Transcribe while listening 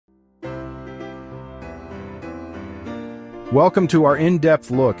Welcome to our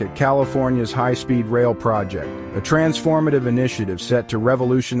in-depth look at California's high-speed rail project, a transformative initiative set to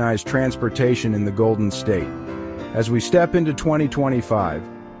revolutionize transportation in the Golden State. As we step into 2025,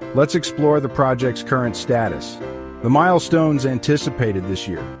 let's explore the project's current status, the milestones anticipated this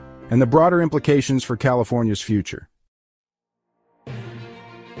year, and the broader implications for California's future.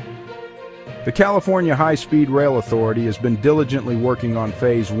 The California High-Speed Rail Authority has been diligently working on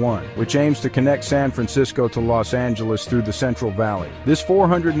Phase 1, which aims to connect San Francisco to Los Angeles through the Central Valley. This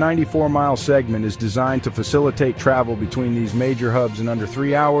 494-mile segment is designed to facilitate travel between these major hubs in under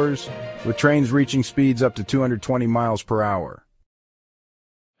 3 hours, with trains reaching speeds up to 220 miles per hour.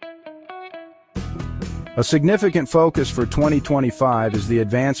 A significant focus for 2025 is the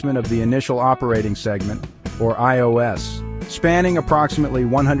advancement of the Initial Operating Segment, or IOS, spanning approximately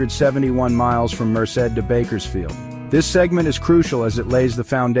 171 miles from Merced to Bakersfield. This segment is crucial as it lays the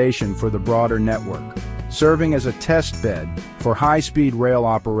foundation for the broader network, serving as a test bed for high-speed rail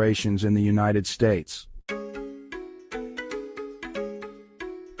operations in the United States.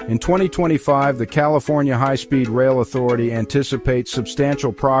 In 2025, the California High-Speed Rail Authority anticipates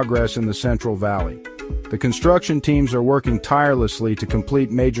substantial progress in the Central Valley. The construction teams are working tirelessly to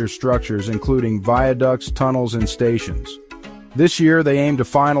complete major structures including viaducts, tunnels, and stations. This year, they aim to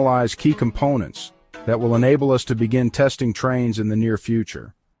finalize key components that will enable us to begin testing trains in the near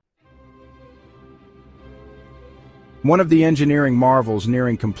future. One of the engineering marvels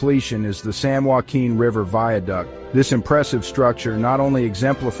nearing completion is the San Joaquin River Viaduct. This impressive structure not only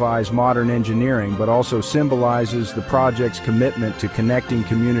exemplifies modern engineering but also symbolizes the project's commitment to connecting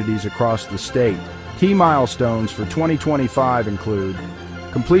communities across the state. Key milestones for 2025 include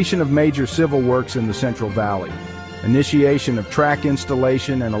completion of major civil works in the Central Valley, initiation of track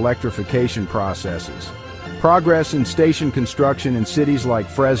installation and electrification processes, progress in station construction in cities like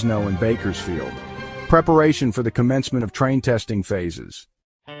Fresno and Bakersfield, preparation for the commencement of train testing phases.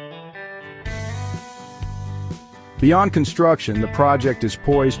 Beyond construction, the project is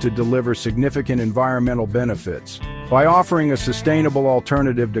poised to deliver significant environmental benefits. By offering a sustainable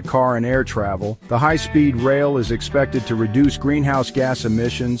alternative to car and air travel, the high-speed rail is expected to reduce greenhouse gas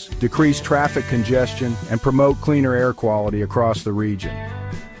emissions, decrease traffic congestion, and promote cleaner air quality across the region.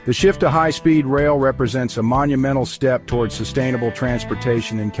 The shift to high-speed rail represents a monumental step towards sustainable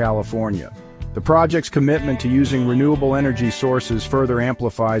transportation in California. The project's commitment to using renewable energy sources further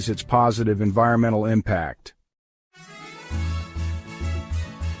amplifies its positive environmental impact.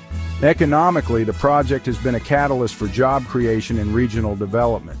 Economically, the project has been a catalyst for job creation and regional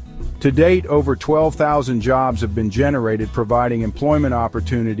development. To date, over 12,000 jobs have been generated, providing employment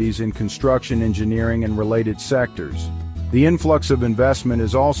opportunities in construction, engineering, and related sectors. The influx of investment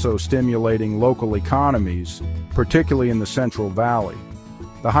is also stimulating local economies, particularly in the Central Valley.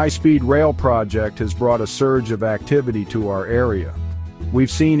 The high-speed rail project has brought a surge of activity to our area.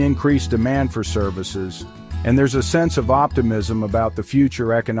 We've seen increased demand for services, and there's a sense of optimism about the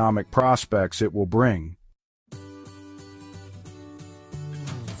future economic prospects it will bring.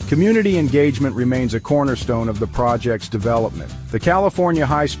 Community engagement remains a cornerstone of the project's development. The California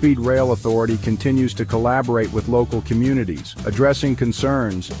High-Speed Rail Authority continues to collaborate with local communities, addressing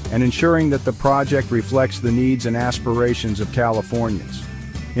concerns and ensuring that the project reflects the needs and aspirations of Californians.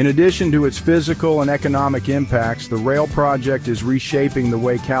 In addition to its physical and economic impacts, the rail project is reshaping the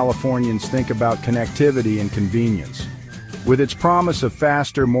way Californians think about connectivity and convenience. With its promise of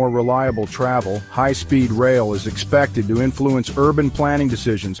faster, more reliable travel, high-speed rail is expected to influence urban planning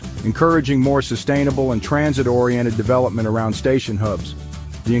decisions, encouraging more sustainable and transit-oriented development around station hubs.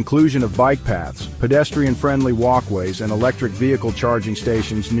 The inclusion of bike paths, pedestrian-friendly walkways, and electric vehicle charging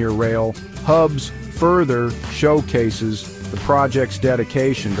stations near rail hubs further showcases the project's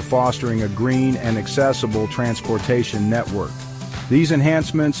dedication to fostering a green and accessible transportation network. These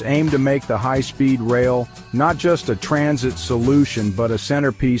enhancements aim to make the high-speed rail not just a transit solution but a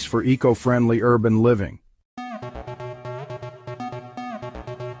centerpiece for eco-friendly urban living.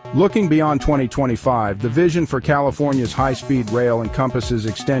 Looking beyond 2025, the vision for California's high-speed rail encompasses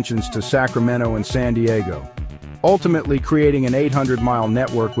extensions to Sacramento and San Diego, ultimately creating an 800-mile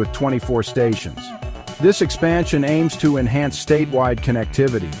network with 24 stations. This expansion aims to enhance statewide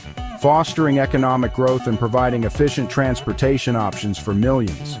connectivity, fostering economic growth and providing efficient transportation options for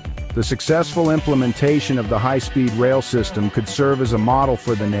millions. The successful implementation of the high-speed rail system could serve as a model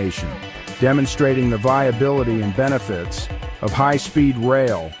for the nation, demonstrating the viability and benefits of high-speed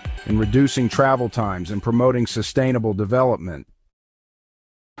rail in reducing travel times and promoting sustainable development.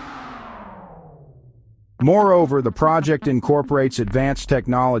 Moreover, the project incorporates advanced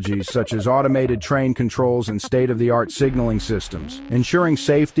technologies such as automated train controls and state-of-the-art signaling systems, ensuring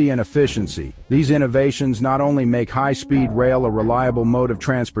safety and efficiency. These innovations not only make high-speed rail a reliable mode of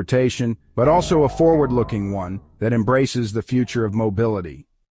transportation, but also a forward-looking one that embraces the future of mobility.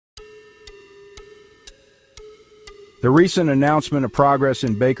 The recent announcement of progress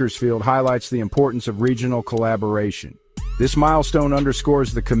in Bakersfield highlights the importance of regional collaboration. This milestone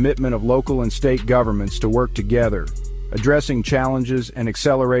underscores the commitment of local and state governments to work together, addressing challenges and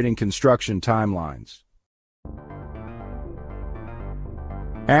accelerating construction timelines.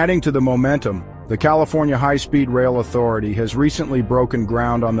 Adding to the momentum, the California High-Speed Rail Authority has recently broken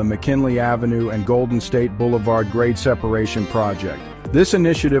ground on the McKinley Avenue and Golden State Boulevard grade separation project. This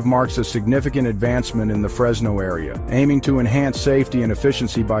initiative marks a significant advancement in the Fresno area, aiming to enhance safety and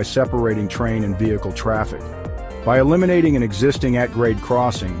efficiency by separating train and vehicle traffic. By eliminating an existing at-grade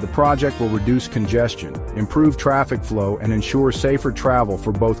crossing, the project will reduce congestion, improve traffic flow, and ensure safer travel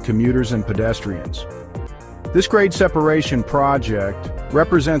for both commuters and pedestrians. This grade separation project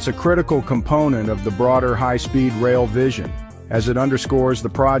represents a critical component of the broader high-speed rail vision, as it underscores the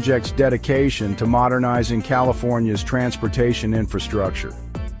project's dedication to modernizing California's transportation infrastructure.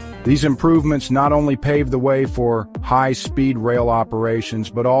 These improvements not only pave the way for high-speed rail operations,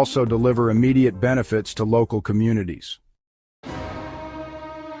 but also deliver immediate benefits to local communities.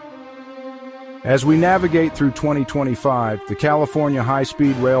 As we navigate through 2025, the California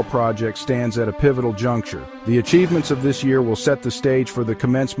High-Speed Rail Project stands at a pivotal juncture. The achievements of this year will set the stage for the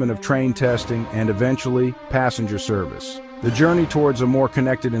commencement of train testing and eventually passenger service. The journey towards a more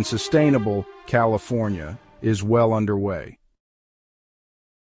connected and sustainable California is well underway.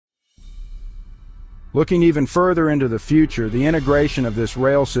 Looking even further into the future, the integration of this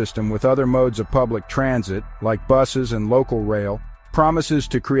rail system with other modes of public transit, like buses and local rail, promises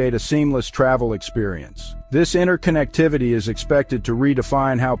to create a seamless travel experience. This interconnectivity is expected to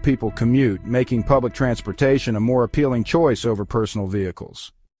redefine how people commute, making public transportation a more appealing choice over personal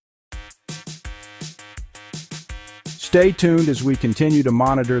vehicles. Stay tuned as we continue to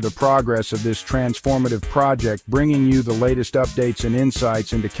monitor the progress of this transformative project, bringing you the latest updates and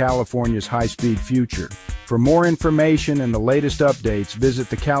insights into California's high-speed future. For more information and the latest updates, visit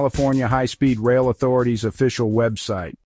the California High-Speed Rail Authority's official website.